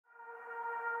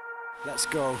Let's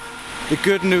go. The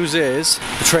good news is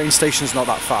the train station's not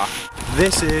that far.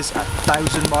 This is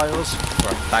 1,000 miles for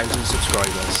 1,000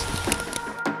 subscribers.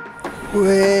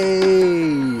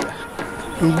 Way!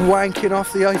 I'm wanking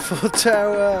off the Eiffel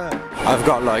Tower. I've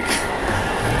got like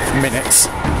minutes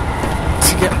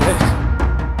to get there.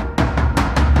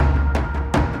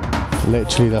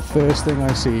 Literally the first thing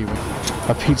I see,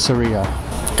 a pizzeria.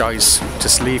 Guys,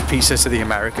 just leave pizza to the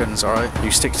Americans, alright?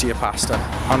 You stick to your pasta.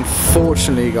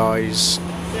 Unfortunately, guys,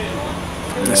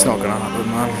 it's not gonna happen,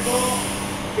 man.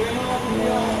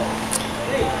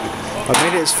 I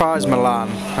made it as far as Milan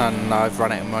and I've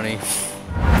run out of money.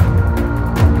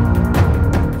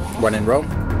 When in Rome.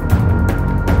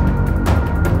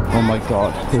 Oh my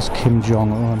god, there's Kim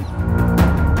Jong-un.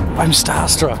 I'm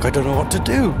starstruck, I don't know what to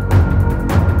do.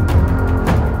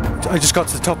 I just got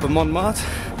to the top of Montmartre.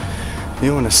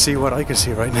 You want to see what I can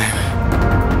see right now.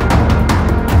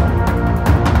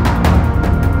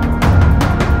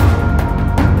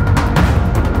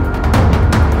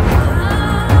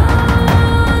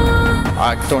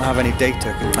 I don't have any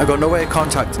data. I got no way of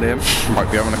contacting him.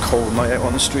 Might be having a cold night out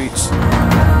on the streets.